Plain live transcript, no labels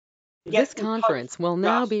This get in touch conference will with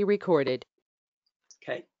now us. be recorded.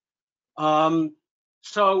 Okay. Um,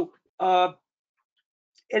 so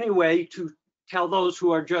anyway, to tell those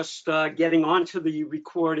who are just getting onto the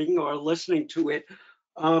recording or listening to it,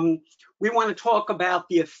 we want to talk about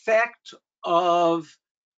the effect of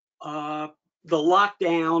uh, the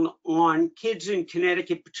lockdown on kids in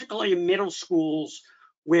Connecticut, particularly in middle schools,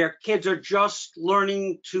 where kids are just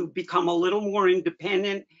learning to become a little more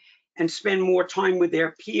independent and spend more time with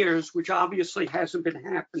their peers, which obviously hasn't been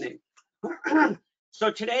happening.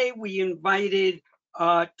 So today we invited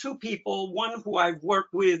two people, one who I've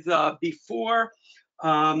worked with before,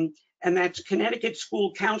 um, and that's Connecticut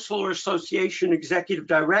School Counselor Association Executive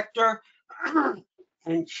Director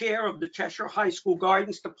and Chair of the Cheshire High School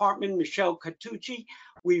Guidance Department, Michelle Catucci.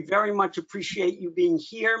 We very much appreciate you being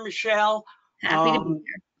here, Michelle. Happy to be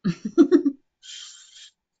Um,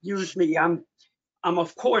 Excuse me, I'm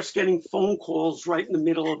of course getting phone calls right in the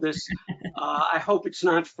middle of this. I hope it's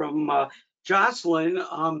not from Jocelyn.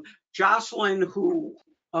 Jocelyn, who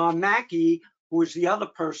Mackey, who is the other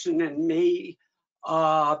person and may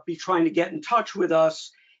be trying to get in touch with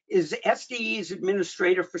us, is SDE's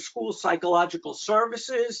administrator for school psychological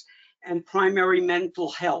services and primary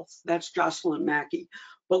mental health. That's Jocelyn Mackey.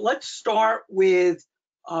 But let's start with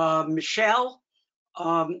Michelle.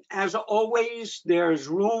 As always, there's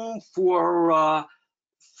room for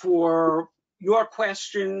your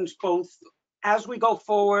questions, both as we go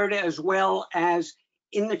forward as well as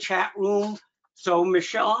in the chat room. So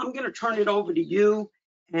Michelle, I'm going to turn it over to you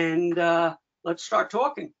and let's start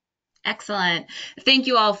talking. Excellent. Thank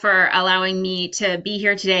you all for allowing me to be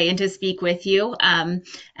here today and to speak with you.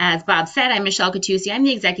 As Bob said, I'm Michelle Catucci. I'm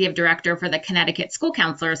the Executive Director for the Connecticut School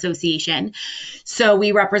Counselor Association. So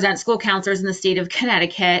we represent school counselors in the state of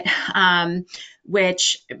Connecticut,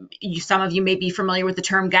 which some of you may be familiar with the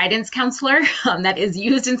term guidance counselor. That is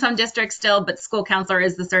used in some districts still, but school counselor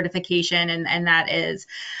is the certification, and that is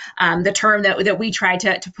the term that we try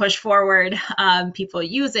to push forward, people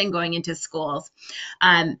using going into schools.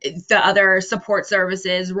 The other support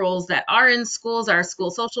services roles that are in schools are school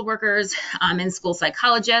social workers and school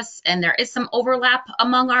psychologists, and there is some overlap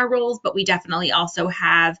among our roles, but we definitely also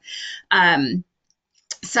have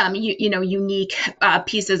some unique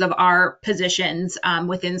pieces of our positions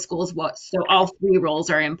within schools. So all three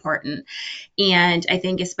roles are important. And I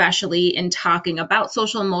think especially in talking about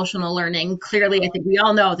social emotional learning, clearly I think we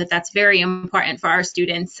all know that that's very important for our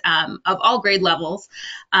students of all grade levels.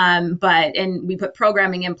 And we put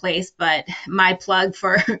programming in place, but my plug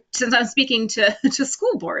for, since I'm speaking to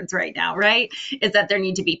school boards right now, right, is that there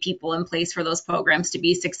need to be people in place for those programs to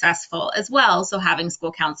be successful as well. So having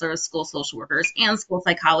school counselors, school social workers, and school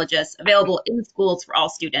psychologists available in schools for all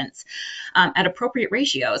students at appropriate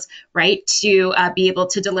ratios, right, to be able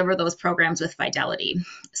to deliver those programs with fidelity.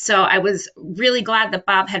 So I was really glad that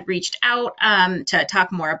Bob had reached out to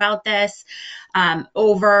talk more about this.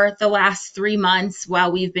 Over the last 3 months,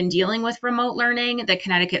 while we've been dealing with remote learning, the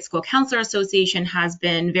Connecticut School Counselor Association has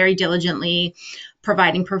been very diligently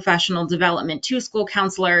providing professional development to school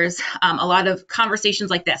counselors. A lot of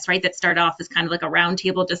conversations like this, right, that start off as kind of like a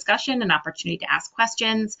roundtable discussion, an opportunity to ask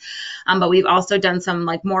questions. But we've also done some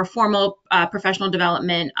like more formal professional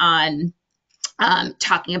development on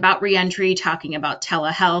talking about reentry, talking about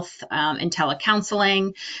telehealth and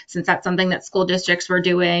telecounseling, since that's something that school districts were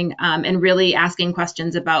doing, and really asking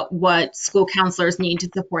questions about what school counselors need to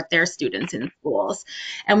support their students in schools.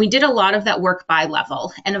 And we did a lot of that work by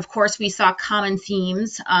level. And of course, we saw common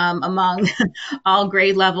themes among all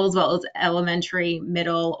grade levels, as well as elementary,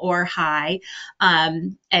 middle, or high.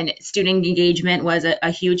 And student engagement was a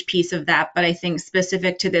huge piece of that. But I think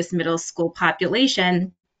specific to this middle school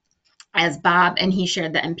population, as Bob, and he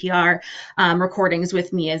shared the NPR recordings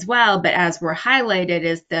with me as well, but as we're highlighted,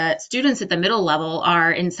 is that students at the middle level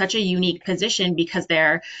are in such a unique position because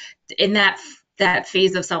they're in that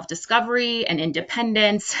phase of self-discovery and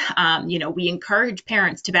independence. We encourage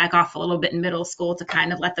parents to back off a little bit in middle school to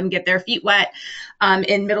kind of let them get their feet wet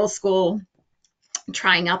in middle school,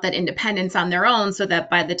 trying out that independence on their own, so that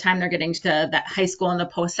by the time they're getting to that high school and the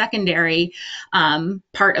post-secondary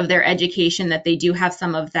part of their education, that they do have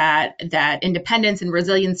some of that independence and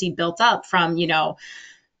resiliency built up from,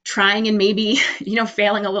 trying and maybe,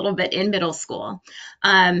 failing a little bit in middle school.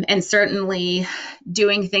 And certainly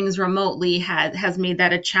doing things remotely has made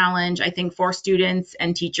that a challenge, I think, for students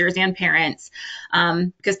and teachers and parents,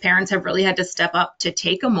 because parents have really had to step up to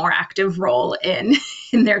take a more active role in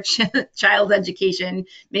in their child's education,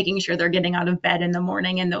 making sure they're getting out of bed in the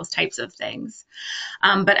morning and those types of things.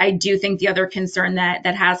 But I do think the other concern that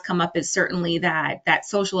has come up is certainly that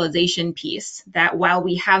socialization piece, that while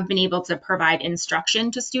we have been able to provide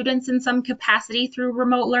instruction to students in some capacity through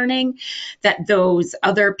remote learning, that those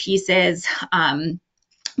other pieces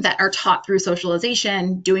that are taught through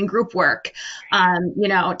socialization, doing group work,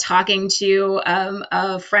 talking to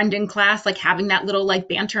a friend in class, like having that little like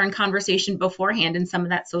banter and conversation beforehand, and some of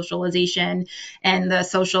that socialization and the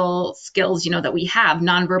social skills, that we have,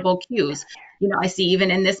 nonverbal cues. I see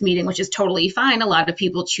even in this meeting, which is totally fine, a lot of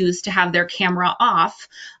people choose to have their camera off.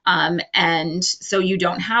 And so you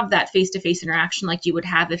don't have that face-to-face interaction like you would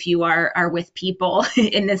have if you are with people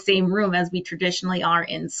in the same room as we traditionally are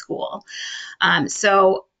in school.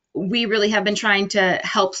 So we really have been trying to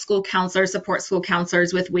help school counselors, support school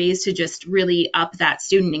counselors with ways to just really up that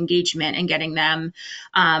student engagement and getting them,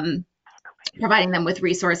 providing them with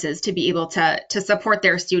resources to be able to support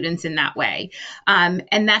their students in that way.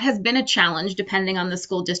 And that has been a challenge depending on the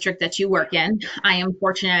school district that you work in. I am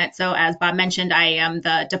fortunate. So as Bob mentioned, I am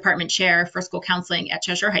the department chair for school counseling at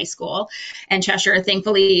Cheshire High School. And Cheshire,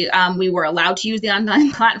 thankfully, we were allowed to use the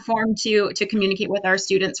online platform to communicate with our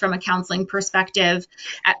students from a counseling perspective.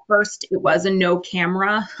 At first, it was a no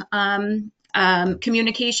camera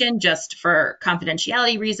communication just for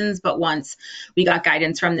confidentiality reasons. But once we got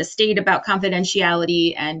guidance from the state about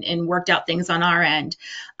confidentiality and worked out things on our end,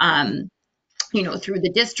 through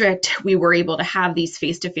the district, we were able to have these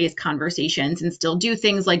face-to-face conversations and still do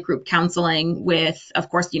things like group counseling with, of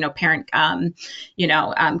course, parent,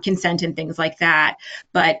 consent and things like that.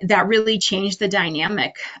 But that really changed the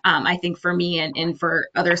dynamic, I think, for me and for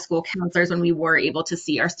other school counselors when we were able to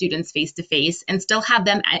see our students face-to-face and still have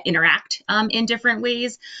them interact in different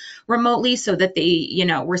ways remotely so that they,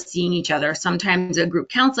 were seeing each other. Sometimes a group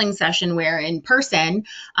counseling session where in person,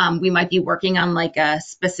 we might be working on like a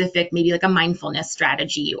specific, maybe like a mindfulness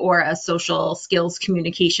strategy or a social skills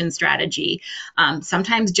communication strategy.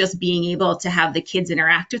 Sometimes just being able to have the kids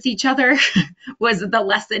interact with each other was the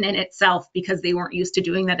lesson in itself because they weren't used to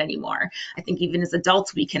doing that anymore. I think even as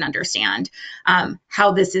adults, we can understand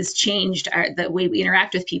how this has changed the way we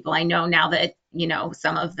interact with people. I know now that,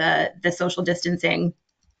 some of the social distancing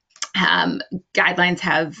guidelines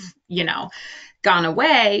have, gone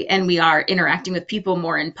away and we are interacting with people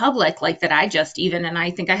more in public, like that and I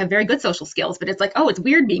think I have very good social skills, but it's like, oh, it's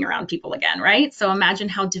weird being around people again, right? So imagine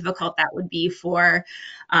how difficult that would be for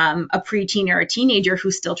a preteen or a teenager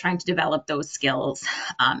who's still trying to develop those skills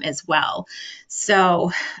as well.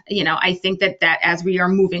 So, I think that as we are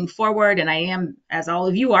moving forward, and I am, as all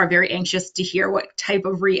of you are, very anxious to hear what type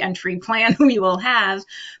of re-entry plan we will have.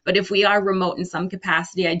 But if we are remote in some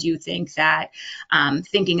capacity, I do think that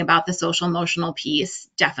thinking about the social emotional piece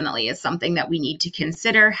definitely is something that we need to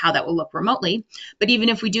consider how that will look remotely. But even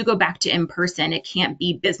if we do go back to in person, it can't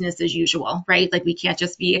be business as usual, right? Like we can't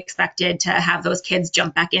just be expected to have those kids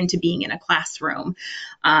jump back into being in a classroom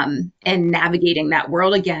and navigating that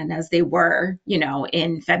world again as they were,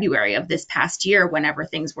 in February of this past year, whenever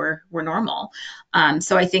things were normal.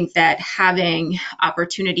 So I think that having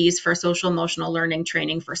opportunities for social emotional learning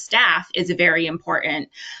training for staff is very important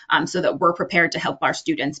so that we're prepared to help our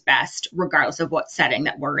students best, regardless of what setting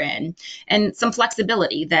that we're in. And some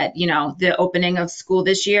flexibility that, the opening of school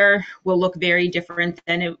this year will look very different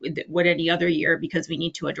than it would any other year because we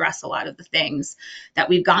need to address a lot of the things that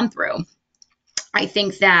we've gone through. I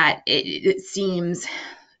think that it seems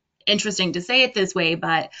interesting to say it this way,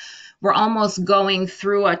 but we're almost going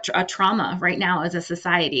through a trauma right now as a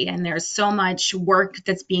society. And there's so much work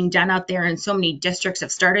that's being done out there. And so many districts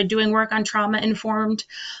have started doing work on trauma-informed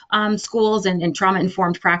schools and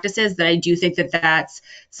trauma-informed practices that I do think that that's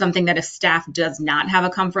something that if staff does not have a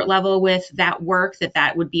comfort level with that work,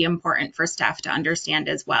 that would be important for staff to understand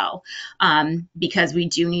as well. Because we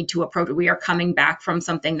do need to approach it. We are coming back from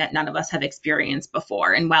something that none of us have experienced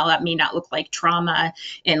before. And while that may not look like trauma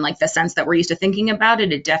in like the sense that we're used to thinking about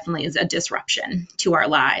it, it definitely is a disruption to our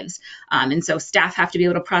lives. And so staff have to be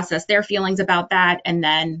able to process their feelings about that and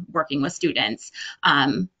then working with students,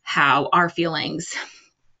 how our feelings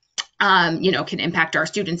can impact our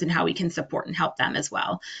students and how we can support and help them as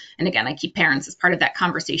well. And again, I keep parents as part of that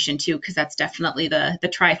conversation too, because that's definitely the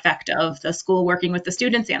trifecta of the school working with the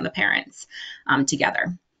students and the parents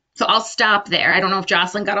together. So I'll stop there. I don't know if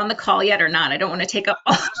Jocelyn got on the call yet or not. I don't want to take up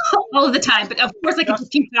all of the time, but of course I could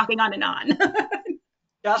just keep talking on and on.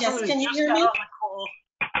 Jocelyn, yes, can you hear me?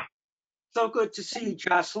 So good to see you,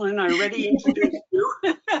 Jocelyn. I already introduced you.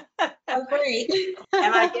 Oh, great.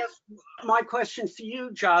 And I guess my question for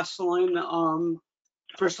you, Jocelyn,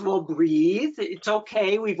 first of all, breathe. It's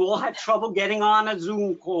okay. We've all had trouble getting on a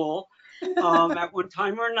Zoom call at one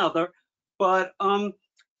time or another. But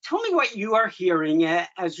tell me what you are hearing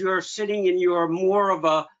as you're sitting in your more of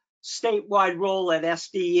a statewide role at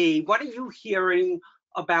SDE. What are you hearing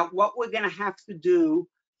about what we're going to have to do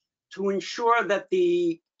to ensure that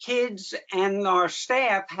the kids and our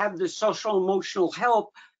staff have the social emotional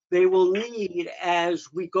help they will need as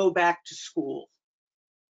we go back to school?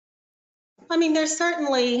 I mean, there's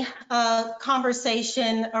certainly a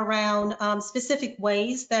conversation around specific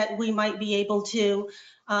ways that we might be able to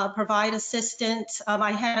provide assistance.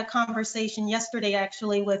 I had a conversation yesterday,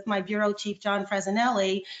 actually, with my Bureau Chief, John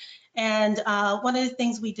Fresinelli, and one of the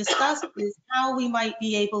things we discussed is how we might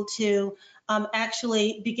be able to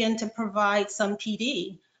actually begin to provide some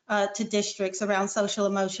PD to districts around social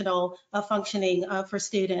emotional functioning for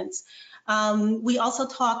students. We also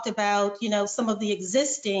talked about, some of the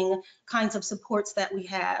existing kinds of supports that we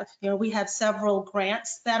have. We have several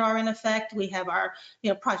grants that are in effect. We have our,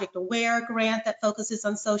 Project Aware grant that focuses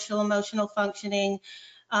on social emotional functioning.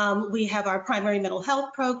 We have our primary mental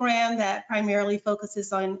health program that primarily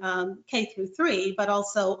focuses on K through 3, but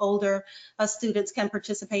also older students can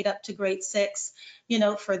participate up to grade 6,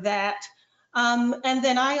 for that. And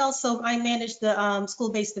then I manage the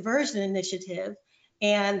school-based diversion initiative.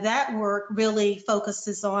 And that work really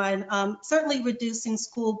focuses on certainly reducing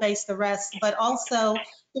school-based arrests, but also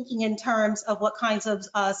thinking in terms of what kinds of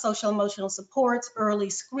social emotional supports, early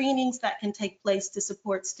screenings that can take place to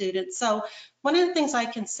support students. So one of the things I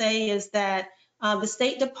can say is that the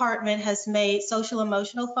State Department has made social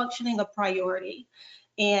emotional functioning a priority.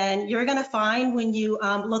 And you're going to find when you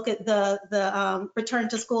look at the return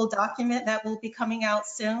to school document that will be coming out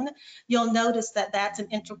soon, you'll notice that that's an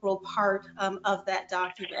integral part of that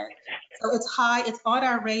document. So it's on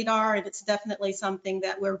our radar, and it's definitely something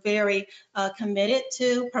that we're very committed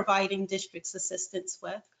to providing districts assistance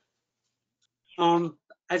with.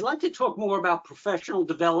 I'd like to talk more about professional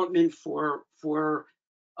development for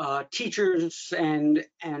teachers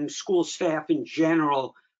and school staff in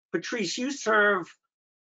general. Patrice, you serve,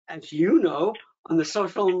 as you know, on the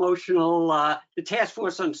social emotional, the task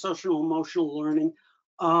force on social emotional learning.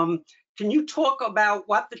 Can you talk about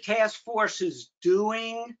what the task force is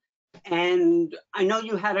doing? And I know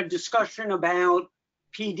you had a discussion about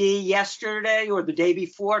PD yesterday or the day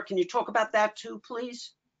before. Can you talk about that too,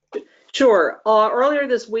 please? Sure. Earlier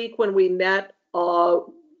this week when we met,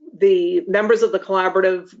 the members of the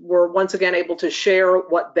collaborative were once again able to share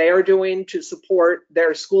what they are doing to support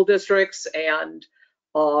their school districts and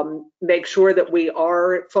make sure that we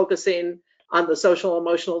are focusing on the social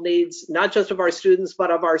emotional needs, not just of our students,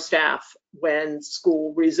 but of our staff when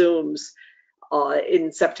school resumes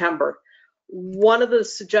in September. One of the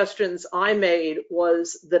suggestions I made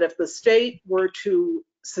was that if the state were to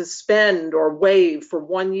suspend or waive for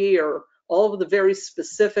 1 year all of the very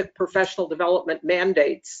specific professional development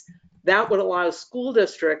mandates, that would allow school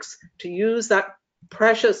districts to use that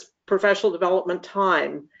precious professional development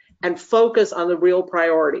time and focus on the real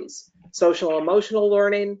priorities: social emotional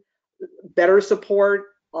learning, better support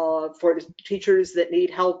for teachers that need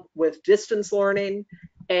help with distance learning,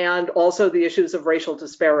 and also the issues of racial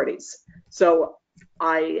disparities. So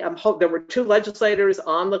there were 2 legislators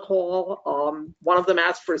on the call. One of them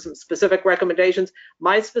asked for some specific recommendations.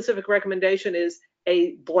 My specific recommendation is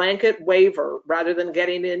a blanket waiver rather than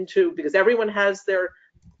getting into, because everyone has their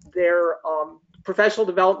professional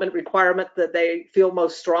development requirement that they feel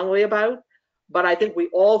most strongly about. But I think we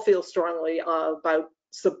all feel strongly about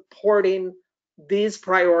supporting these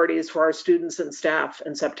priorities for our students and staff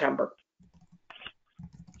in September.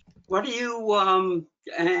 What do you,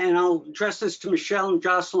 and I'll address this to Michelle and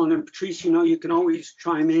Jocelyn and Patrice, you can always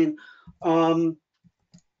chime in.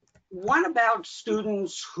 What about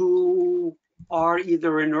students who are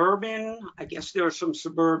either in urban, I guess there are some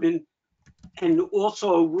suburban, and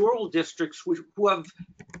also rural districts who have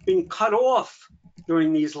been cut off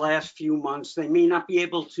during these last few months? They may not be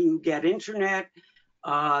able to get internet.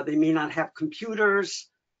 They may not have computers.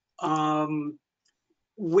 What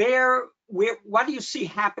do you see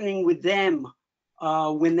happening with them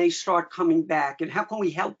when they start coming back, and how can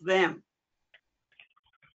we help them?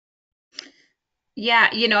 Yeah,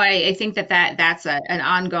 I think that's an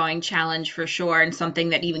ongoing challenge for sure, and something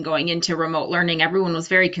that even going into remote learning, everyone was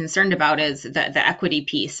very concerned about is the equity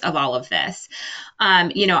piece of all of this.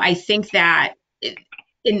 I think that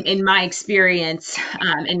in my experience,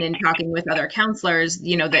 and in talking with other counselors,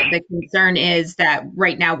 the concern is that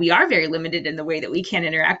right now we are very limited in the way that we can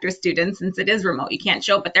interact with students since it is remote. You can't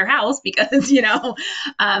show up at their house because,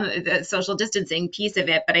 the social distancing piece of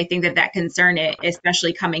it. But I think that concern,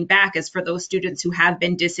 especially coming back, is for those students who have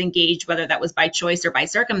been disengaged, whether that was by choice or by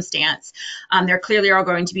circumstance. There clearly are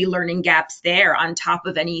going to be learning gaps there on top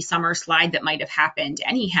of any summer slide that might have happened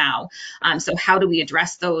anyhow. So how do we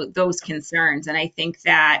address those concerns? And I think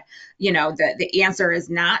that the answer is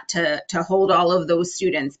not to hold all of those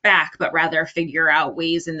students back, but rather figure out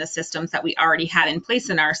ways in the systems that we already had in place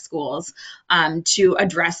in our schools to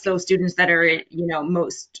address those students that are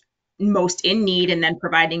most in need, and then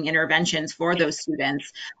providing interventions for those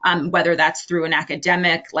students, whether that's through an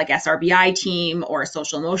academic like SRBI team or a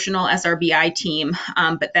social emotional SRBI team,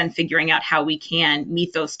 but then figuring out how we can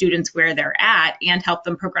meet those students where they're at and help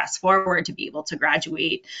them progress forward to be able to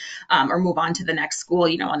graduate or move on to the next school,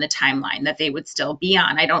 on the timeline that they would still be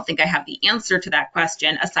on. I don't think I have the answer to that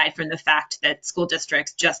question, aside from the fact that school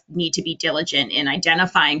districts just need to be diligent in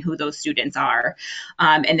identifying who those students are,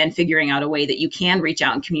 and then figuring out a way that you can reach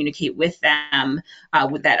out and communicate with them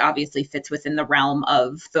that obviously fits within the realm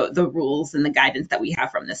of the rules and the guidance that we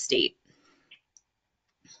have from the state.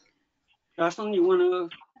 Jocelyn, you want to?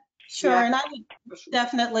 Sure, and I would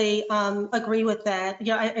definitely agree with that.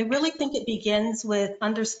 I really think it begins with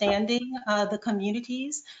understanding the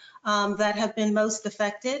communities that have been most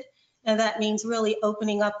affected. And that means really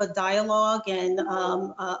opening up a dialogue and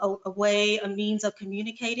a means of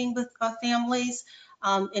communicating with families,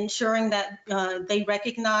 ensuring that they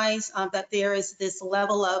recognize that there is this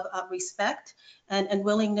level of respect and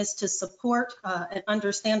willingness to support and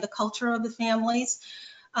understand the culture of the families.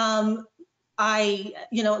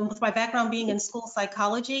 With my background being in school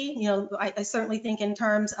psychology, I certainly think in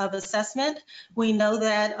terms of assessment, we know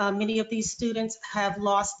that many of these students have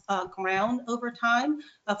lost ground over time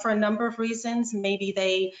for a number of reasons. Maybe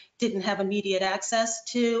they didn't have immediate access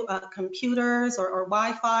to computers or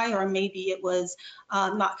Wi-Fi, or maybe it was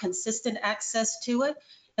not consistent access to it.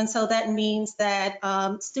 And so that means that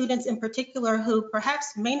students in particular who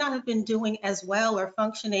perhaps may not have been doing as well or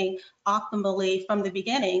functioning optimally from the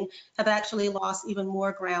beginning have actually lost even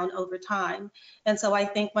more ground over time. And so I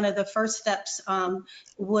think one of the first steps amongst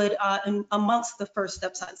the first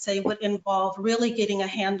steps, I'd say, would involve really getting a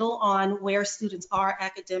handle on where students are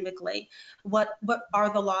academically, what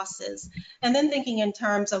are the losses, and then thinking in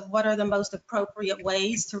terms of what are the most appropriate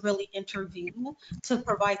ways to really intervene to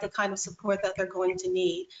provide the kind of support that they're going to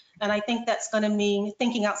need. And I think that's going to mean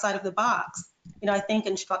thinking outside of the box. I think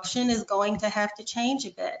instruction is going to have to change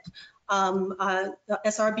a bit.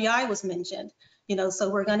 SRBI was mentioned, so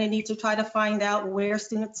we're going to need to try to find out where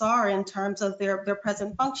students are in terms of their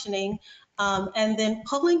present functioning, and then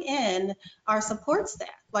pulling in our support staff,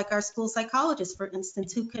 like our school psychologists, for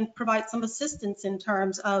instance, who can provide some assistance in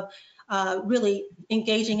terms of really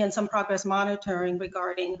engaging in some progress monitoring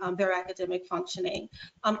regarding their academic functioning.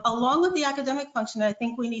 Along with the academic function, I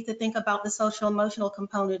think we need to think about the social emotional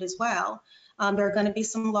component as well. There are going to be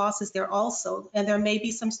some losses there also, and there may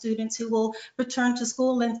be some students who will return to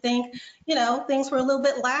school and think, things were a little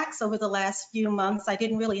bit lax over the last few months. I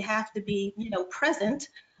didn't really have to be, present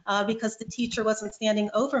because the teacher wasn't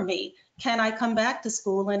standing over me. Can I come back to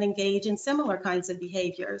school and engage in similar kinds of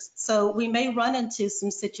behaviors? So we may run into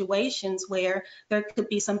some situations where there could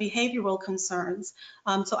be some behavioral concerns.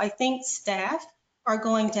 So I think staff are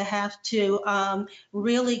going to have to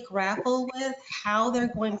really grapple with how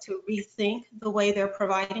they're going to rethink the way they're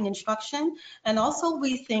providing instruction, and also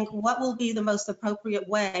rethink what will be the most appropriate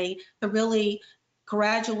way to really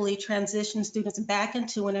gradually transition students back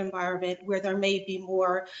into an environment where there may be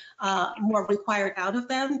more required out of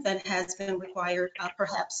them than has been required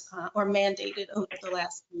perhaps or mandated over the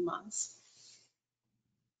last few months.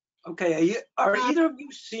 Okay, are either of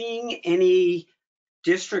you seeing any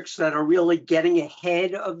districts that are really getting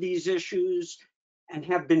ahead of these issues and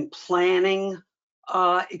have been planning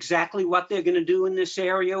exactly what they're going to do in this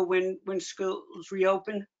area when schools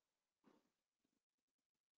reopen?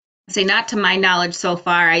 Say not to my knowledge so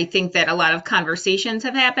far. I think that a lot of conversations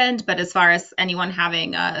have happened, but as far as anyone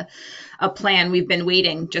having a plan, we've been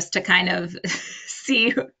waiting just to kind of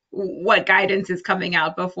see what guidance is coming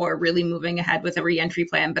out before really moving ahead with a reentry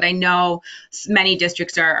plan. But I know many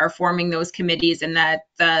districts are forming those committees, and that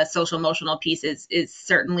the social emotional piece is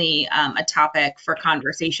certainly a topic for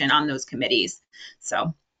conversation on those committees.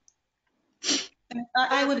 So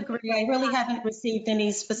I would agree. I really haven't received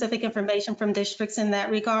any specific information from districts in that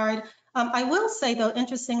regard. I will say, though,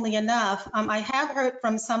 interestingly enough, I have heard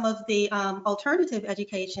from some of the alternative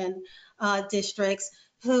education districts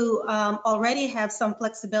who already have some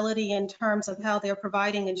flexibility in terms of how they're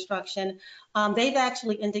providing instruction, they've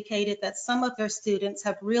actually indicated that some of their students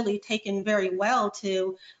have really taken very well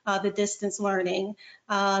to the distance learning.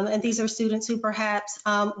 And these are students who perhaps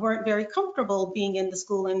weren't very comfortable being in the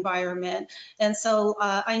school environment. And so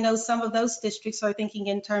I know some of those districts are thinking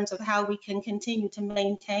in terms of how we can continue to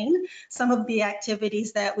maintain some of the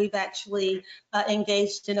activities that we've actually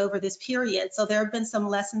engaged in over this period. So there have been some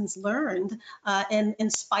lessons learned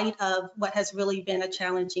in spite of what has really been a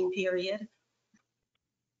challenging period.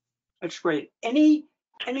 That's great. Any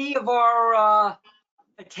of our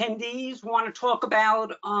attendees want to talk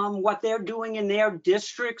about what they're doing in their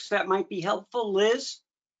districts that might be helpful? Liz?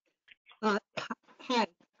 Hi,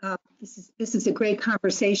 this is a great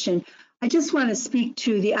conversation. I just want to speak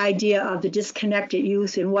to the idea of the disconnected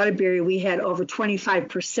youth in Waterbury. We had over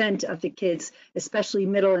 25% of the kids, especially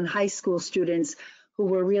middle and high school students, who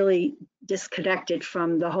were really disconnected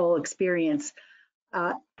from the whole experience.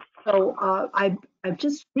 I've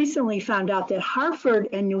just recently found out that Hartford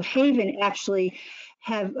and New Haven actually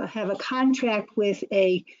have a contract with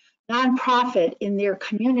a nonprofit in their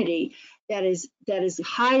community that is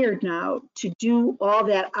hired now to do all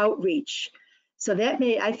that outreach. So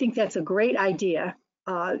I think that's a great idea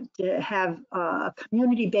to have a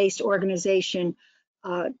community-based organization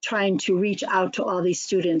trying to reach out to all these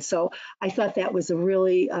students. So I thought that was a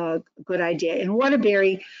really good idea. In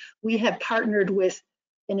Waterbury, we have partnered with,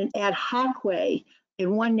 in an ad hoc way,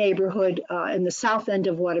 in one neighborhood in the south end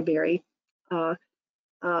of Waterbury,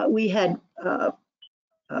 we had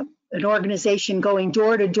an organization going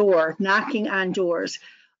door to door, knocking on doors,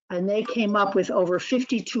 and they came up with over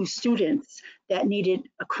 52 students that needed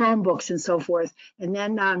Chromebooks and so forth. And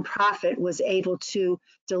that nonprofit was able to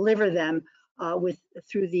deliver them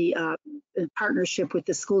through the partnership with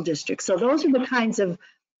the school district. So those are the kinds of,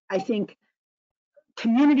 I think,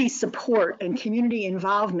 community support and community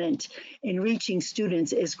involvement in reaching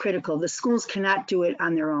students is critical. The schools cannot do it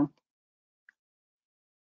on their own.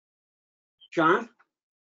 John?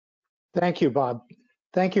 Thank you, Bob.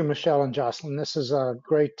 Thank you, Michelle and Jocelyn. This is a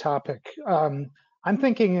great topic. I'm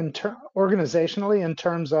thinking organizationally in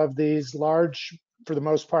terms of these large, for the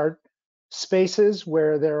most part, spaces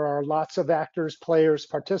where there are lots of actors, players,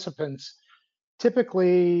 participants.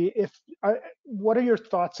 Typically, what are your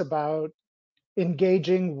thoughts about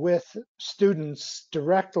engaging with students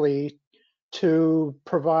directly to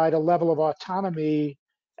provide a level of autonomy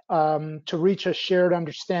to reach a shared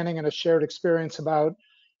understanding and a shared experience about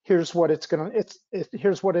here's what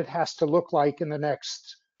here's what it has to look like in the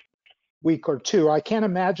next week or two. I can't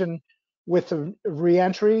imagine with a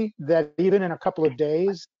reentry that even in a couple of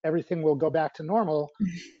days everything will go back to normal.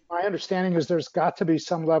 My understanding is there's got to be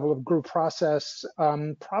some level of group process,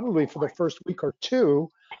 probably for the first week or two.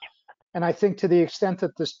 And I think to the extent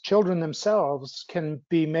that the children themselves can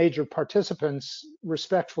be major participants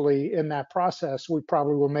respectfully in that process, we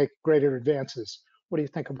probably will make greater advances. What do you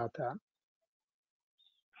think about that?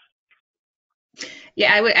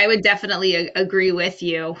 Yeah, I would definitely agree with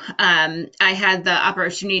you. I had the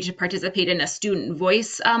opportunity to participate in a student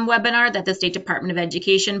voice webinar that the State Department of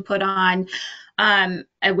Education put on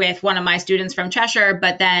with one of my students from Cheshire,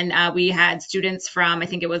 but then we had students from, I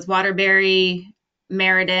think it was Waterbury,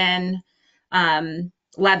 Meriden,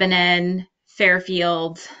 Lebanon,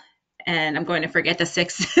 Fairfield, and I'm going to forget the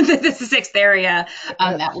sixth area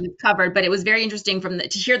that we've covered. But it was very interesting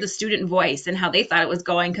to hear the student voice and how they thought it was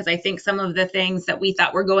going, because I think some of the things that we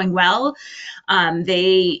thought were going well,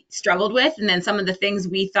 they struggled with, and then some of the things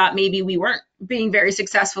we thought maybe we weren't being very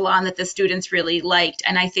successful on that the students really liked.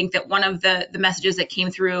 And I think that one of the messages that came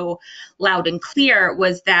through loud and clear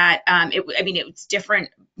was that it was different,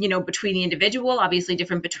 between the individual, obviously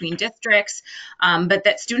different between districts, but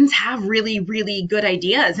that students have really, really good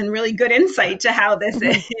ideas and really good insight to how this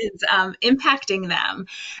is impacting them.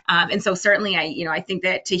 And so certainly I think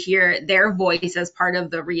that to hear their voice as part of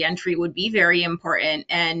the reentry would be very important,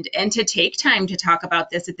 and to take time to talk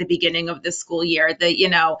about this at the beginning of the school year.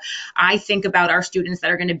 I think about our students that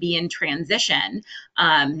are going to be in transition,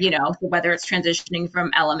 whether it's transitioning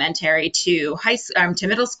from elementary to to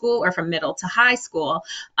middle school or from middle to high school.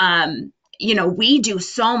 We do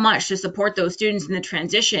so much to support those students in the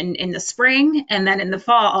transition in the spring and then in the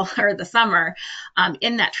fall or the summer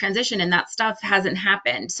in that transition, and that stuff hasn't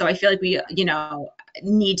happened. So I feel like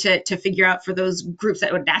need to figure out for those groups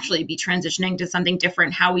that would naturally be transitioning to something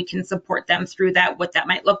different, how we can support them through that, what that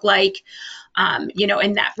might look like.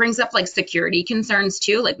 And that brings up like security concerns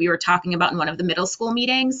too. Like we were talking about in one of the middle school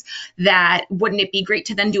meetings, that wouldn't it be great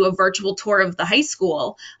to then do a virtual tour of the high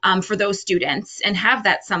school for those students and have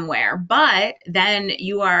that somewhere? But then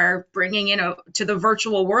you are bringing in to the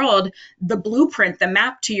virtual world the blueprint, the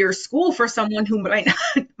map to your school for someone who might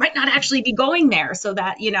not actually be going there. So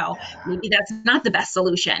that, maybe that's not the best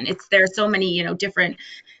solution. There are so many, different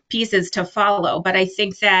pieces to follow. But I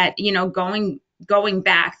think that, going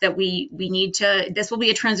back, that we need to, this will be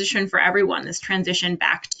a transition for everyone, this transition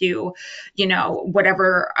back to,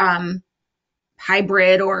 whatever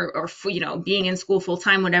hybrid or being in school full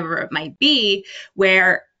time, whatever it might be,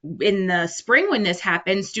 where in the spring when this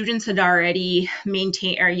happened, students had already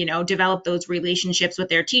maintained or, developed those relationships with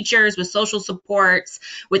their teachers, with social supports,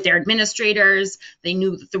 with their administrators. They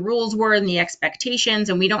knew what the rules were and the expectations,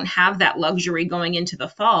 and we don't have that luxury going into the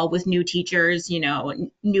fall with new teachers,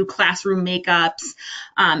 new classroom makeups,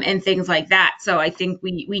 and things like that. So I think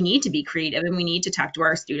we need to be creative, and we need to talk to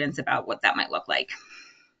our students about what that might look like.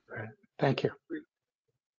 Right. Thank you.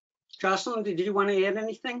 Jocelyn, did you want to add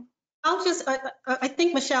anything? I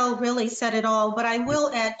think Michelle really said it all, but I will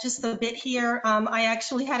add just a bit here. I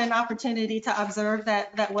actually had an opportunity to observe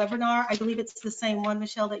that webinar. I believe it's the same one,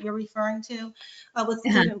 Michelle, that you're referring to with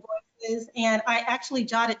student voices. And I actually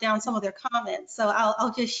jotted down some of their comments. So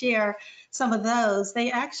I'll just share some of those.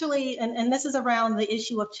 They actually, and this is around the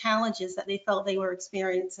issue of challenges that they felt they were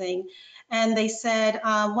experiencing. And they said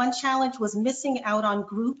one challenge was missing out on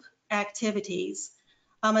group activities.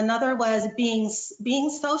 Another was being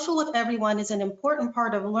social with everyone is an important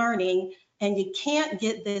part of learning, and you can't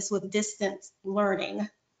get this with distance learning.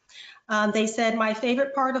 They said, my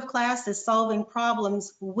favorite part of class is solving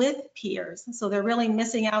problems with peers. So they're really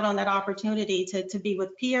missing out on that opportunity to be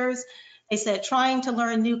with peers. They said, trying to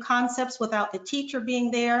learn new concepts without the teacher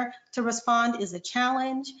being there to respond is a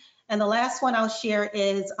challenge. And the last one I'll share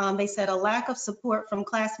is they said a lack of support from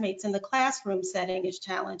classmates in the classroom setting is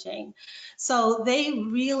challenging. So they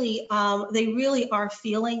really are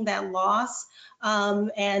feeling that loss.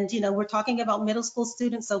 And, we're talking about middle school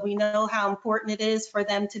students, so we know how important it is for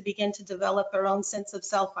them to begin to develop their own sense of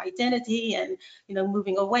self-identity and,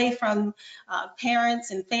 moving away from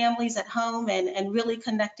parents and families at home and really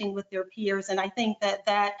connecting with their peers. And I think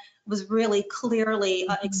that was really clearly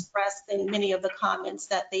expressed in many of the comments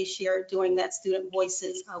that they shared during that Student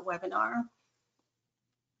Voices webinar.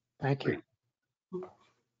 Thank you.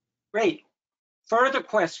 Great. Further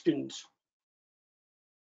questions?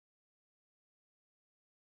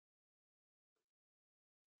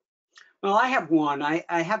 Well, I have one. I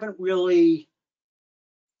haven't really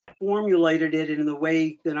formulated it in the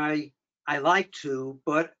way that I like to,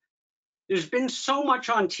 but there's been so much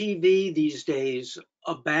on TV these days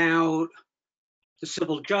about the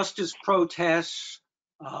civil justice protests,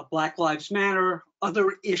 Black Lives Matter,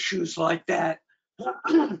 other issues like that.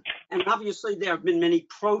 And obviously there have been many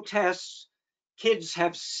protests. Kids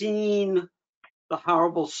have seen the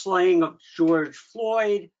horrible slaying of George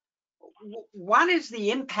Floyd. What is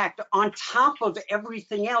the impact on top of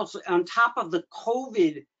everything else, on top of the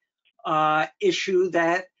COVID issue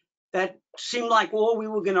that seemed like all we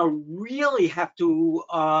were going to really have to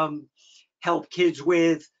help kids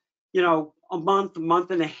with, a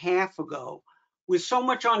month and a half ago? With so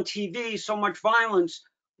much on TV, so much violence,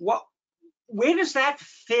 where does that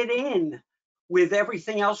fit in with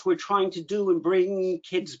everything else we're trying to do in bringing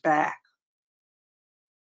kids back?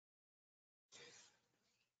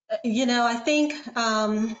 I think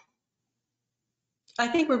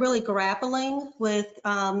we're really grappling with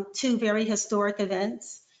two very historic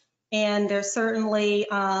events, and they're certainly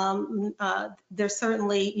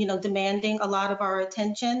demanding a lot of our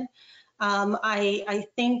attention. I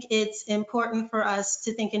think it's important for us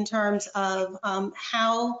to think in terms of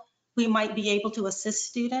how we might be able to assist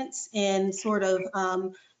students in sort of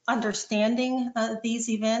understanding these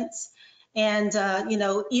events. And,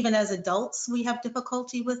 even as adults, we have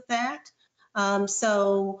difficulty with that.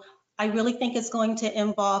 So I really think it's going to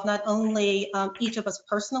involve not only each of us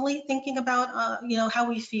personally thinking about, how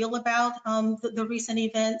we feel about the recent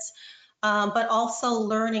events, but also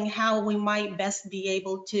learning how we might best be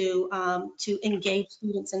able to engage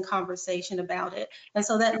students in conversation about it. And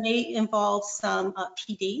so that may involve some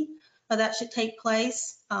PD that should take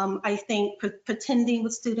place. I think pretending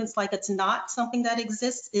with students like it's not something that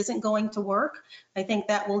exists isn't going to work. I think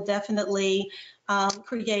that will definitely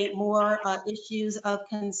create more issues of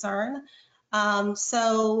concern.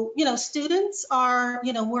 So, students are,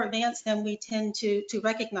 more advanced than we tend to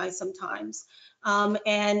recognize sometimes.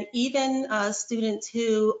 And even students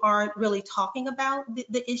who aren't really talking about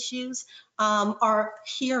the issues are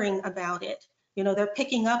hearing about it. They're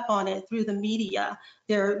picking up on it through the media.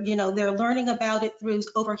 They're learning about it through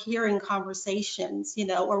overhearing conversations,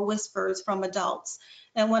 or whispers from adults.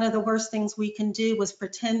 And one of the worst things we can do is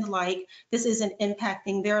pretend like this isn't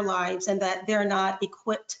impacting their lives and that they're not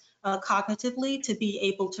equipped cognitively to be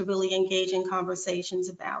able to really engage in conversations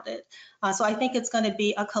about it. So I think it's going to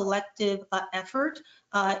be a collective effort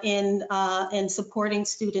in supporting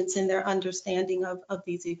students in their understanding of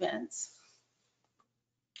these events.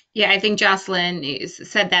 Yeah, I think Jocelyn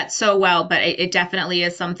said that so well, but it definitely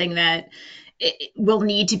is something that it will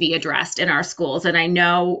need to be addressed in our schools. And I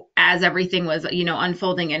know as everything was,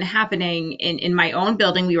 unfolding and happening in my own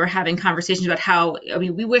building, we were having conversations about how,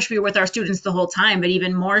 we wish we were with our students the whole time, but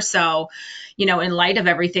even more so, in light of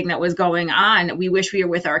everything that was going on, we wish we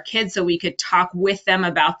were with our kids so we could talk with them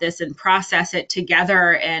about this and process it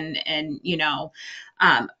together. And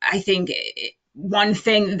I think one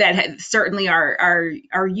thing that certainly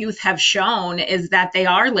our youth have shown is that they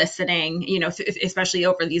are listening, especially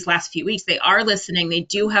over these last few weeks, they are listening. They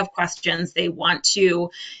do have questions. They want to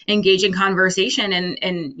engage in conversation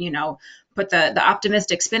and put the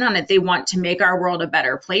optimistic spin on it. They want to make our world a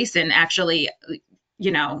better place and actually,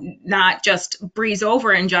 not just breeze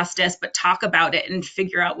over injustice, but talk about it and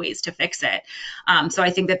figure out ways to fix it. So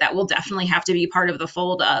I think that will definitely have to be part of the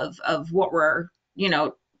fold of what we're,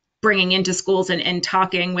 bringing into schools and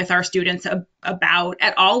talking with our students about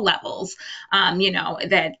at all levels,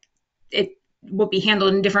 that it will be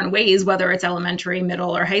handled in different ways, whether it's elementary,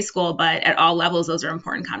 middle, or high school, but at all levels, those are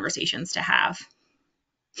important conversations to have.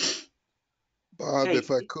 Bob, Hey.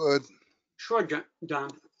 if I could. Sure,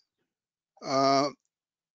 Don.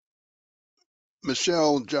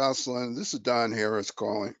 Michelle, Jocelyn, this is Don Harris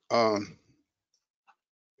calling. And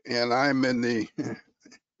I'm in the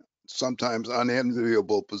sometimes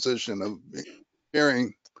unenviable position of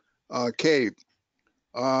hearing CABE.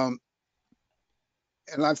 And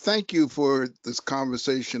I thank you for this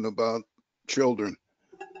conversation about children.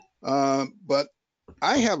 But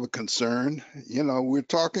I have a concern. We're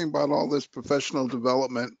talking about all this professional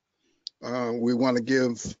development. We want to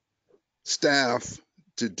give staff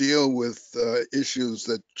to deal with issues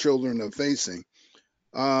that children are facing.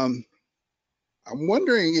 I'm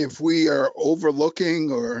wondering if we are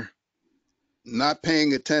overlooking or not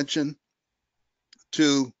paying attention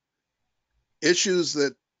to issues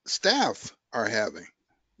that staff are having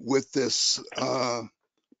with this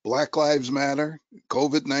Black Lives Matter,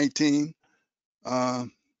 COVID-19.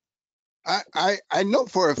 I know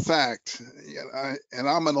for a fact, and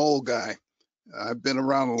I'm an old guy, I've been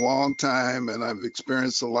around a long time and I've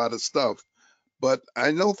experienced a lot of stuff, but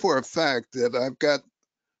I know for a fact that I've got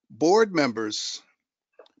board members,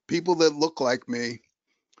 people that look like me,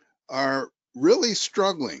 are really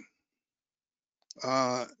struggling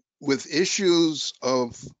with issues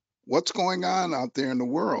of what's going on out there in the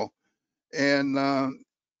world. And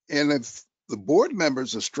if the board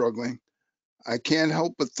members are struggling, I can't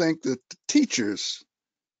help but think that the teachers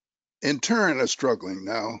in turn are struggling.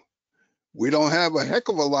 Now, we don't have a heck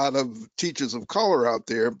of a lot of teachers of color out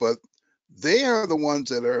there, but they are the ones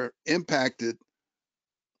that are impacted.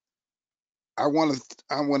 I want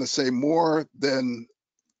to say more than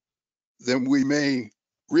we may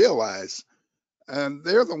realize. And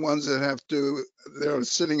they're the ones that they're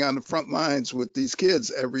sitting on the front lines with these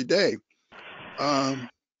kids every day. And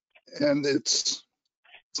it's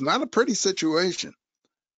not a pretty situation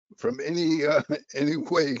from any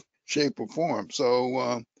way, shape, or form.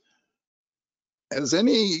 So has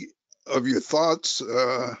any of your thoughts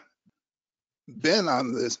been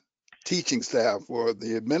on the teaching staff or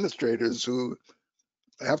the administrators who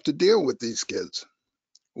have to deal with these kids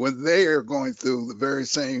when they are going through the very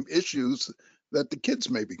same issues that the kids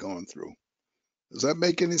may be going through? Does that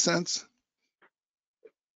make any sense?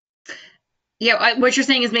 Yeah, what you're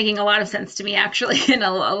saying is making a lot of sense to me, actually, in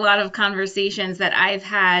a lot of conversations that I've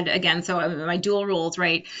had. Again, so my dual roles,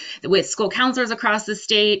 right, with school counselors across the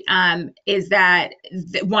state, is that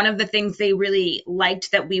one of the things they really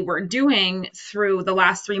liked that we were doing through the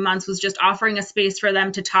last 3 months was just offering a space for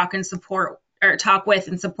them to talk with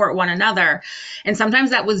and support one another. And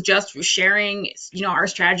sometimes that was just sharing, our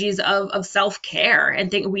strategies of self-care,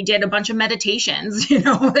 and we did a bunch of meditations,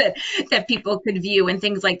 that people could view and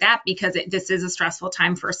things like that, because this is a stressful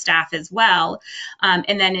time for staff as well.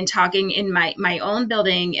 And then in talking in my own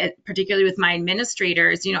building, particularly with my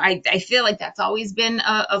administrators, I feel like that's always been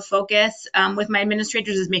a focus with my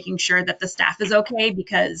administrators, is making sure that the staff is okay,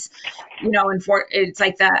 because, it's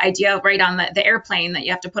like the idea right on the airplane that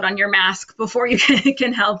you have to put on your mask before before you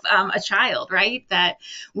can help a child, right? That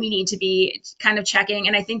we need to be kind of checking.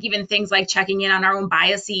 And I think even things like checking in on our own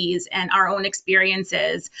biases and our own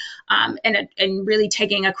experiences, and really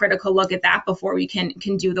taking a critical look at that before we can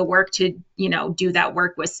do the work to, do that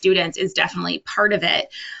work with students is definitely part of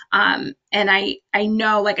it. And I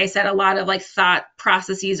know, like I said, a lot of thought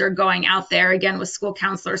processes are going out there. Again, with school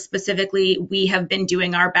counselors specifically, we have been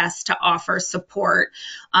doing our best to offer support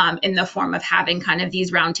in the form of having kind of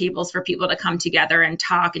these roundtables for people to come together and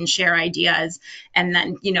talk and share ideas, and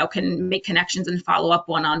then, can make connections and follow up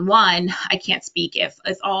one-on-one. I can't speak if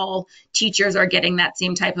all teachers are getting that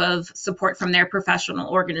same type of support from their professional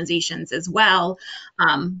organizations as well.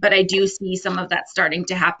 But I do see some of that starting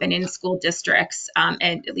to happen in school districts,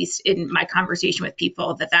 and at least in my conversation with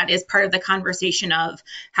people, that is part of the conversation of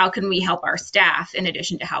how can we help our staff in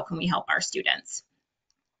addition to how can we help our students.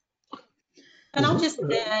 And I'll just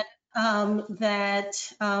add that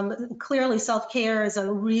clearly self-care is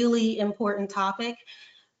a really important topic.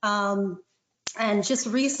 And just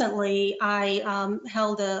recently, I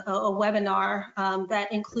held a webinar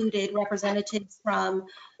that included representatives from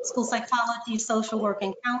school psychology, social work,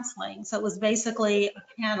 and counseling. So it was basically a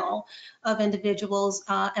panel of individuals,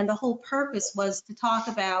 and the whole purpose was to talk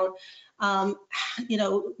about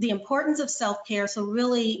the importance of self-care, so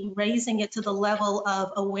really raising it to the level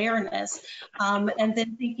of awareness, and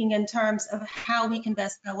then thinking in terms of how we can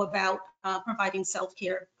best go about providing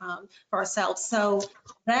self-care for ourselves. So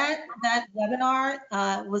that webinar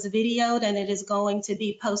was videoed, and it is going to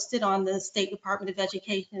be posted on the State Department of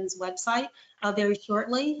Education's website very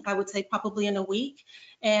shortly, I would say probably in a week.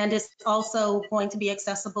 And it's also going to be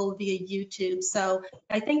accessible via YouTube. So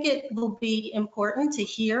I think it will be important to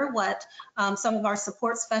hear what some of our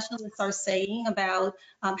support specialists are saying about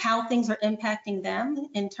how things are impacting them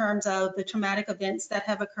in terms of the traumatic events that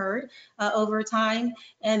have occurred over time,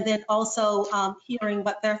 and then also hearing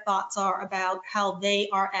what their thoughts are about how they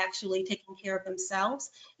are actually taking care of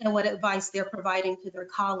themselves and what advice they're providing to their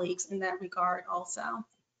colleagues in that regard also.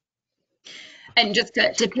 And just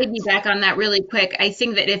to piggyback on that really quick, I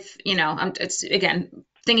think that if, again,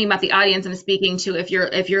 thinking about the audience I'm speaking to, if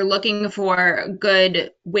you're looking for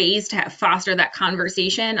good ways to foster that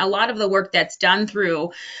conversation, a lot of the work that's done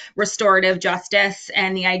through restorative justice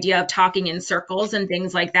and the idea of talking in circles and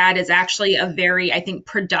things like that is actually a very, I think,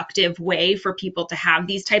 productive way for people to have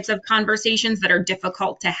these types of conversations that are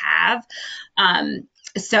difficult to have.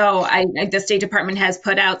 So the State Department has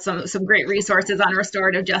put out some great resources on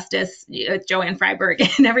restorative justice, Joanne Freiberg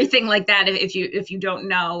and everything like that, if you don't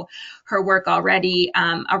know her work already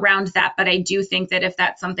around that. But I do think that if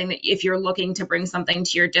that's something that if you're looking to bring something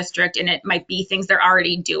to your district, and it might be things they're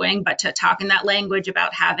already doing, but to talk in that language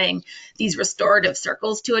about having these restorative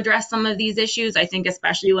circles to address some of these issues, I think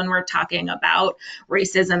especially when we're talking about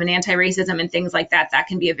racism and anti-racism and things like that, that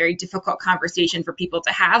can be a very difficult conversation for people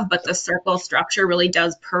to have. But the circle structure really does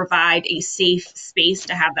provide a safe space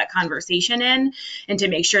to have that conversation in, and to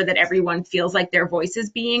make sure that everyone feels like their voice is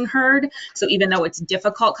being heard. So even though it's a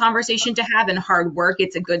difficult conversation to have and hard work,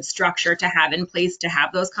 it's a good structure to have in place to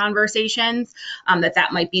have those conversations,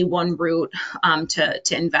 that might be one route to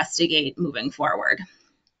investigate moving forward.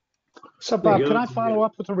 So Bob, can I follow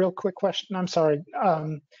up with a real quick question? I'm sorry.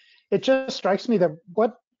 It just strikes me that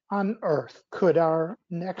what on earth could our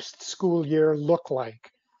next school year look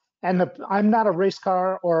like? And I'm not a race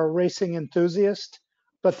car or a racing enthusiast,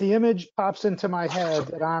 but the image pops into my head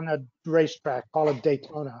that on a racetrack, call it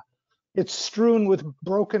Daytona, it's strewn with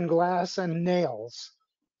broken glass and nails,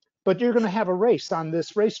 but you're going to have a race on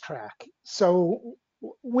this racetrack. So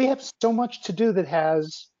we have so much to do that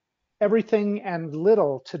has everything and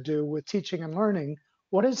little to do with teaching and learning.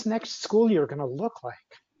 What is next school year going to look like?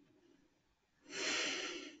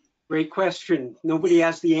 Great question. Nobody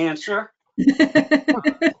has the answer.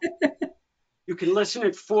 You can listen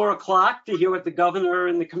at 4 o'clock to hear what the governor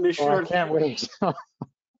and the commissioner. Oh, I can't wait.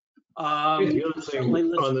 The other thing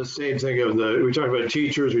on the same thing we talked about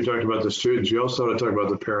teachers, we talked about the students. We also want to talk about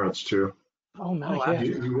the parents too. Oh my!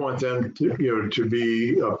 You want them to, to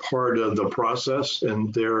be a part of the process,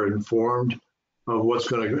 and they're informed of what's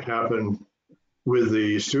going to happen with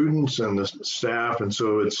the students and the staff, and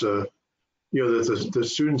so it's that the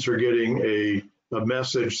students are getting a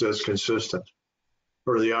message that's consistent,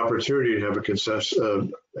 or the opportunity to have a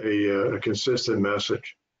consistent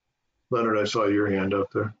message. Leonard, I saw your hand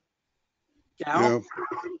up there. Yeah.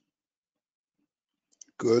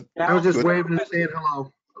 Good. I was just waving and saying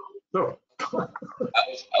hello. No. I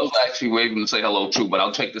was actually waving to say hello too, but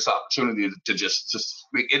I'll take this opportunity to just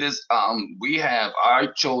speak. It is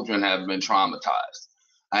our children have been traumatized.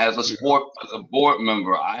 As a board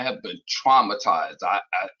member, I have been traumatized.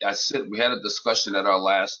 We had a discussion at our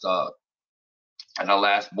last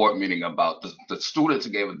board meeting about the students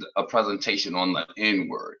gave a presentation on the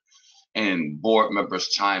N-word, and board members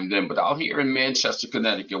chimed in. But out here in Manchester,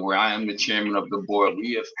 Connecticut, where I am the chairman of the board,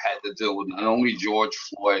 we have had to deal with not only George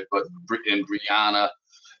Floyd, but Breonna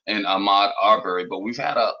and Ahmaud Arbery, but we've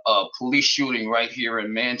had a police shooting right here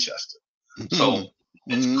in Manchester. So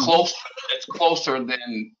it's closer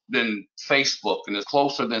than Facebook, and it's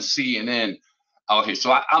closer than CNN out here.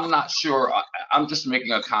 So I'm not sure. I'm just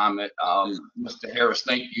making a comment. Mr. Harris,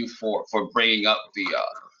 thank you for bringing up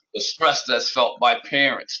the stress that's felt by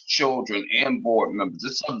parents, children, and board members.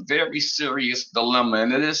 It's a very serious dilemma,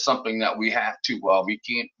 and it is something that we have to.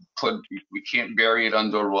 We can't bury it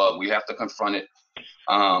under a rug. We have to confront it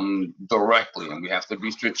directly, and we have to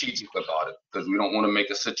be strategic about it, because we don't want to make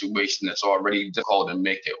a situation that's already difficult and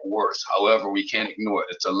make it worse. However, we can't ignore it.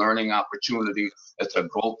 It's a learning opportunity, it's a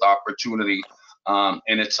growth opportunity, and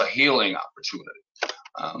it's a healing opportunity.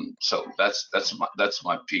 So that's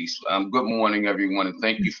my piece. Good morning, everyone, and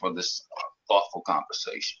thank you for this thoughtful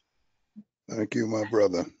conversation. Thank you, my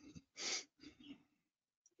brother.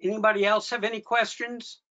 Anybody else have any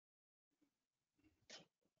questions?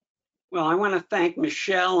 Well, I want to thank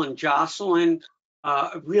Michelle and Jocelyn.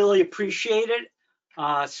 Really appreciate it.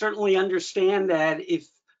 Certainly understand that if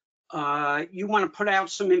you want to put out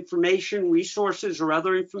some information, resources, or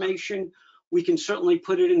other information, we can certainly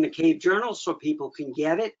put it in the CABE Journal so people can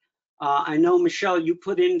get it. I know, Michelle, you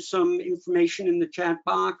put in some information in the chat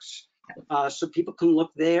box so people can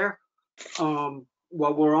look there while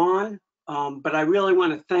we're on. But I really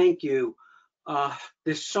want to thank you.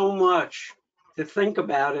 There's so much to think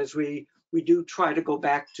about as we do try to go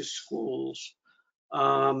back to schools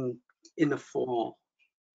in the fall.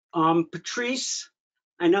 Patrice,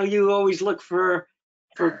 I know you always look for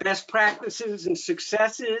best practices and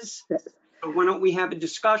successes. So why don't we have a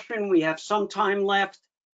discussion? We have some time left.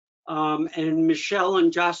 And Michelle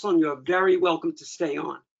and Jocelyn, you're very welcome to stay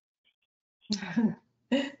on.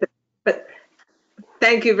 But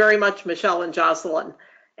thank you very much, Michelle and Jocelyn.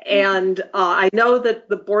 And I know that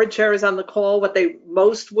the board chair is on the call. What they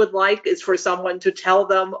most would like is for someone to tell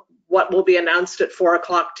them what will be announced at 4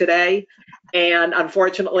 o'clock today. And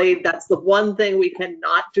unfortunately, that's the one thing we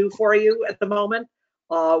cannot do for you at the moment.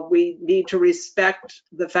 We need to respect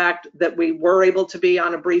the fact that we were able to be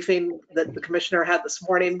on a briefing that the commissioner had this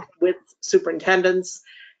morning with superintendents,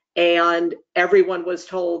 and everyone was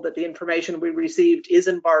told that the information we received is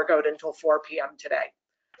embargoed until 4 p.m. today.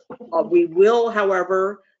 We will,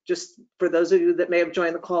 however, just for those of you that may have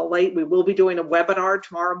joined the call late, we will be doing a webinar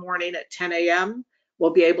tomorrow morning at 10 a.m.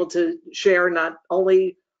 We'll be able to share not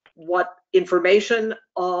only what information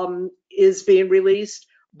is being released,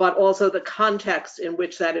 but also the context in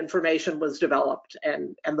which that information was developed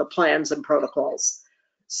and the plans and protocols.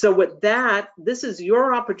 So with that, this is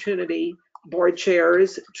your opportunity, board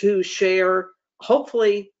chairs, to share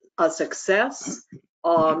hopefully a success,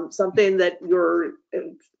 something that your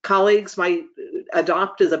colleagues might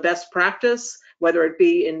adopt as a best practice, whether it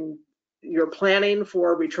be in your planning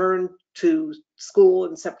for return to school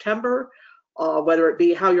in September, whether it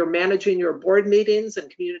be how you're managing your board meetings and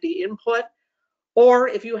community input, or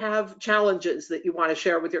if you have challenges that you want to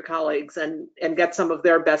share with your colleagues and get some of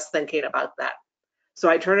their best thinking about that. So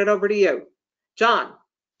I turn it over to you. John.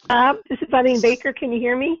 This is Eileen Baker. Can you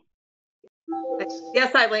hear me?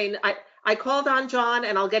 Yes, Eileen. I called on John,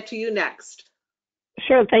 and I'll get to you next.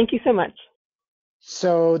 Sure. Thank you so much.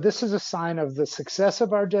 So this is a sign of the success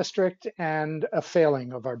of our district and a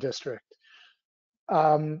failing of our district.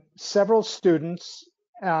 Several students,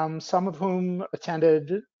 some of whom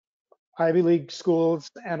attended Ivy League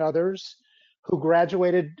schools and others, who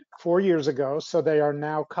graduated 4 years ago, so they are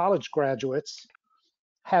now college graduates,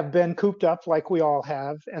 have been cooped up like we all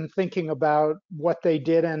have and thinking about what they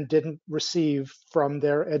did and didn't receive from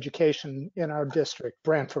their education in our district,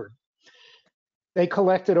 Brantford. They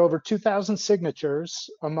collected over 2,000 signatures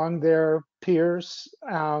among their peers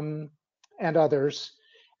and others,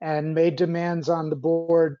 and made demands on the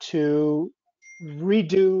board to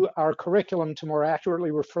redo our curriculum to more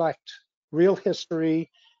accurately reflect real history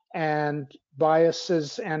and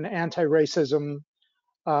biases and anti-racism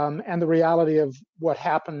and the reality of what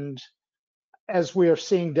happened, as we are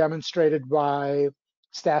seeing demonstrated by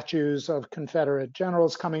statues of Confederate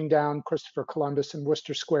generals coming down, Christopher Columbus in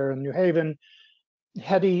Worcester Square in New Haven,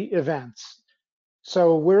 heady events.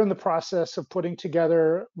 So we're in the process of putting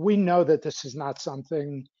together, we know that this is not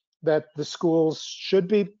something that the schools should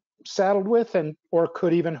be saddled with or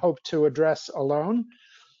could even hope to address alone.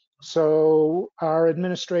 So our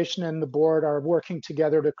administration and the board are working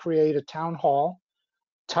together to create a town hall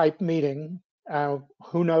type meeting.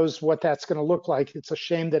 Who knows what that's going to look like? It's a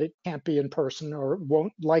shame that it can't be in person, or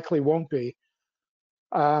likely won't be,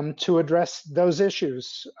 to address those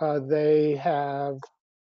issues. They have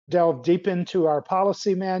delved deep into our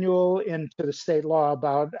policy manual, into the state law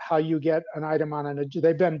about how you get an item on an agenda.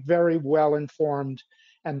 They've been very well informed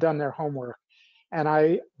and done their homework. And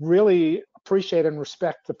I really appreciate and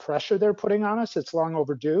respect the pressure they're putting on us. It's long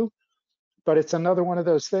overdue, but it's another one of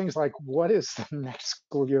those things like, what is the next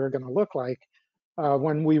school year going to look like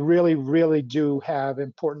when we really, really do have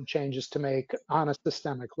important changes to make on a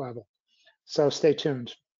systemic level? So stay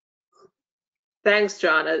tuned. Thanks,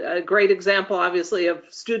 John. A great example, obviously, of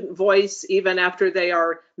student voice, even after they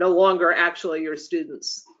are no longer actually your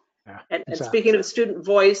students. Yeah, and exactly. Speaking of student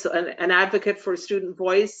voice, an advocate for student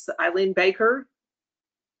voice, Eileen Baker.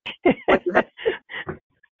 Good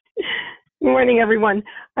morning, everyone.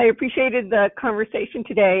 I appreciated the conversation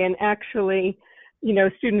today, and actually, you know,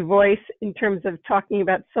 student voice in terms of talking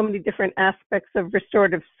about so many different aspects of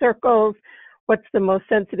restorative circles. What's the most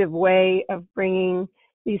sensitive way of bringing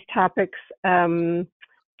these topics to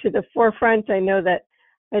the forefront? I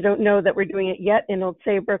don't know that we're doing it yet in Old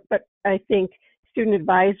Saybrook, but I think student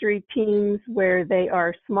advisory teams where they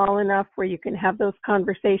are small enough where you can have those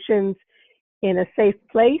conversations in a safe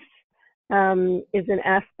place is an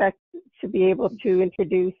aspect to be able to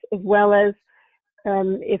introduce, as well as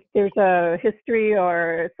if there's a history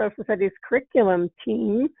or social studies curriculum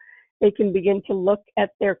team, they can begin to look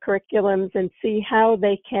at their curriculums and see how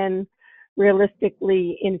they can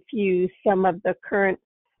realistically infuse some of the current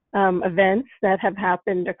events that have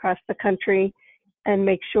happened across the country and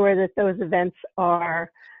make sure that those events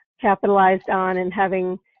are capitalized on and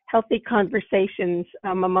having healthy conversations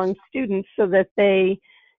among students so that they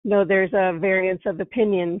know there's a variance of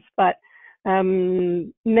opinions, but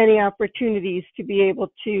many opportunities to be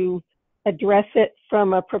able to address it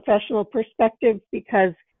from a professional perspective,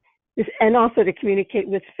 because and also to communicate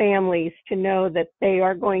with families to know that they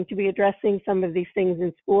are going to be addressing some of these things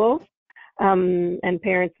in schools, and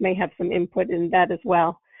parents may have some input in that as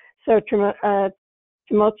well. So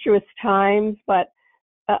tumultuous times, but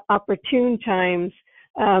opportune times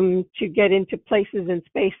to get into places and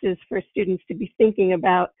spaces for students to be thinking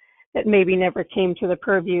about that maybe never came to the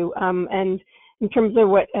purview. And in terms of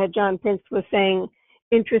what John Prince was saying,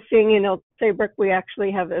 interesting, in Old Saybrook, we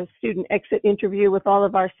actually have a student exit interview with all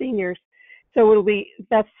of our seniors. So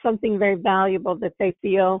that's something very valuable that they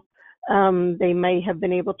feel they may have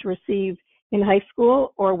been able to receive in high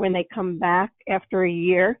school, or when they come back after a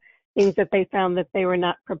year, things that they found that they were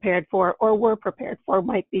not prepared for or were prepared for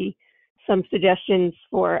might be some suggestions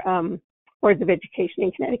for boards of education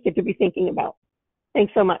in Connecticut to be thinking about.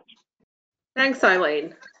 Thanks so much. Thanks,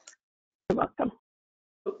 Eileen. You're welcome.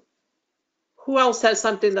 Who else has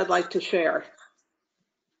something they'd like to share?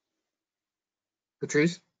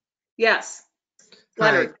 Patrice? Yes.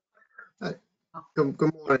 Leonard. Hi.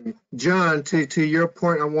 Good morning. John, to your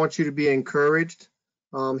point, I want you to be encouraged.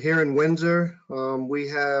 Here in Windsor, we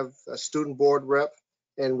have a student board rep,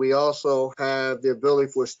 and we also have the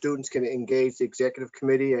ability for students can engage the executive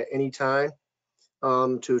committee at any time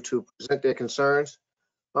to present their concerns.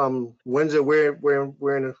 Windsor, we're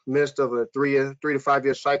in the midst of a 3 to 5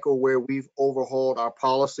 year cycle where we've overhauled our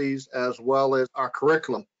policies as well as our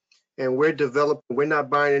curriculum, and we're not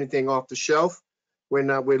buying anything off the shelf.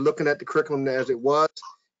 We're looking at the curriculum as it was,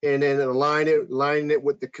 and then aligning it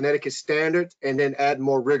with the Connecticut standards, and then add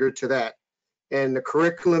more rigor to that. And the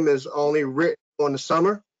curriculum is only written on the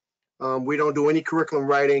summer. We don't do any curriculum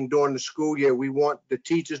writing during the school year. We want the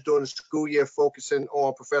teachers during the school year focusing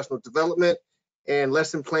on professional development and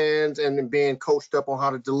lesson plans and then being coached up on how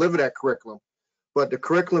to deliver that curriculum. But the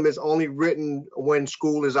curriculum is only written when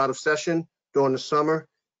school is out of session during the summer,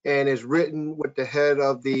 and is written with the head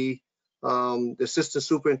of the assistant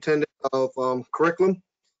superintendent of curriculum.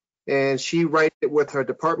 And she writes it with her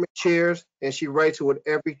department chairs, and she writes it with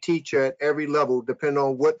every teacher at every level, depending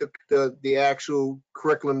on what the actual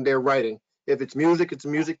curriculum they're writing. If it's a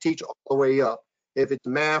music teacher all the way up. If it's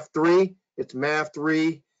math 3, it's math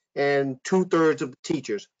 3 and 2/3 of the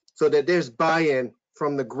teachers, so that there's buy-in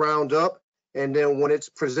from the ground up. And then when it's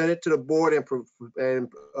presented to the board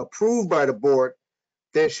and approved by the board,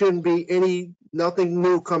 there shouldn't be nothing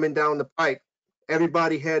new coming down the pipe.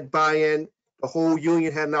 Everybody had buy-in. The whole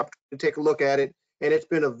union had an opportunity to take a look at it, and it's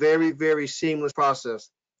been a very, very seamless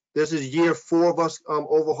process. This is year 4 of us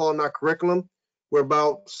overhauling our curriculum. We're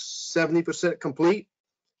about 70% complete,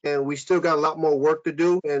 and we still got a lot more work to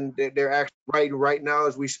do, and they're actually writing right now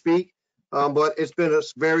as we speak. But it's been a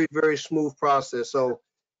very, very smooth process. So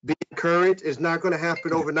Be encouraged. It's not going to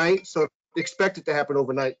happen overnight, so expect it to happen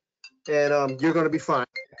overnight, and you're going to be fine.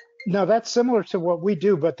 No, that's similar to what we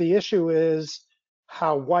do, but the issue is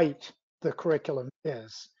how white the curriculum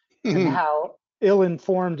is and how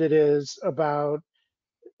ill-informed it is about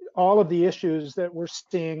all of the issues that we're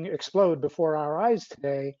seeing explode before our eyes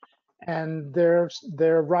today. And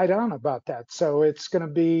they're right on about that. So it's going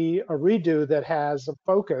to be a redo that has a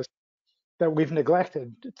focus that we've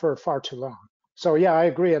neglected for far too long. So yeah, I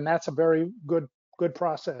agree. And that's a very good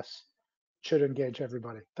process. Should engage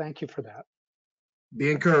everybody. Thank you for that. Be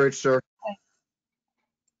encouraged, sir.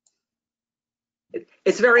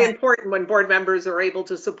 It's very important when board members are able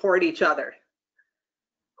to support each other.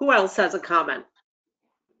 Who else has a comment?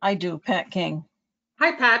 I do, Pat King.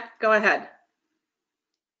 Hi, Pat, go ahead.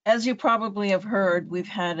 As you probably have heard, we've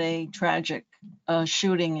had a tragic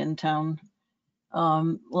shooting in town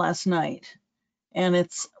last night. And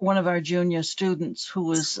it's one of our junior students who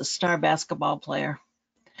was a star basketball player.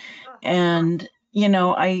 And, you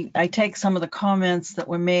know, I take some of the comments that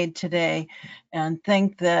were made today and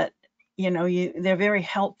think that, you know, they're very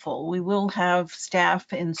helpful. We will have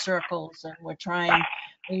staff in circles, and we're trying.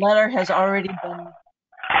 The letter has already been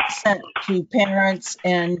sent to parents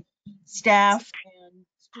and staff and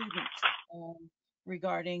students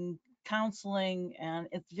regarding counseling, and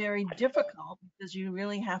it's very difficult because you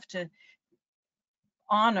really have to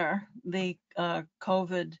honor the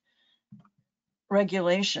COVID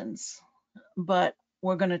regulations, but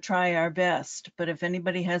we're going to try our best. But if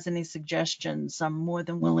anybody has any suggestions, I'm more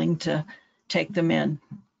than willing to take them in.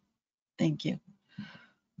 Thank you.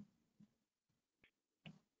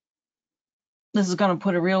 This is going to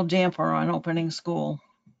put a real damper on opening school.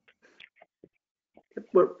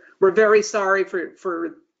 We're very sorry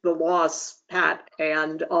for the loss, Pat.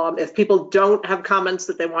 And if people don't have comments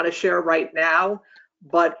that they want to share right now,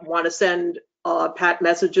 but want to send Pat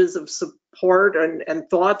messages of support and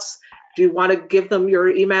thoughts, do you want to give them your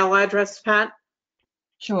email address, Pat?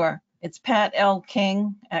 Sure. It's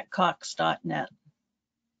patlking@cox.net.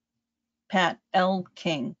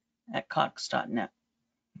 patlking@cox.net.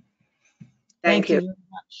 Thank you very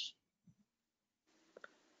much.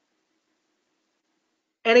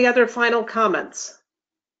 Any other final comments?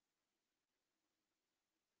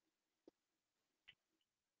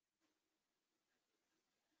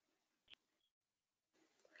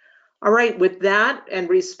 All right, with that and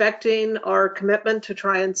respecting our commitment to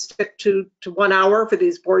try and stick to 1 hour for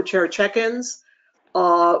these board chair check-ins,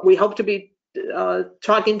 we hope to be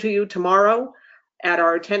talking to you tomorrow at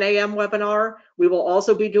our 10 a.m. webinar. We will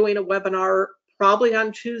also be doing a webinar probably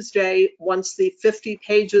on Tuesday once the 50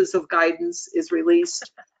 pages of guidance is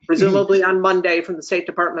released, presumably on Monday from the State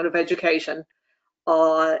Department of Education.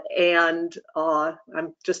 I'm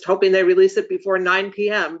just hoping they release it before 9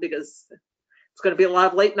 p.m. because it's going to be a lot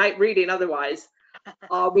of late night reading otherwise.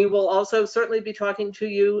 We will also certainly be talking to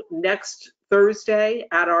you next Thursday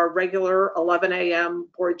at our regular 11 a.m.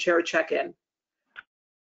 board chair check-in.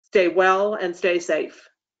 Stay well and stay safe.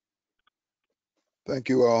 Thank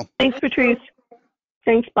you all. Thanks, Patrice.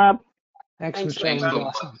 Thanks, Bob. Thanks, Thanks, Michelle and Thanks so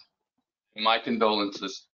Jocelyn. much. My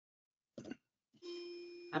condolences.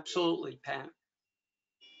 Absolutely, Pat.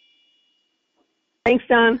 Thanks,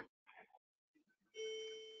 Don.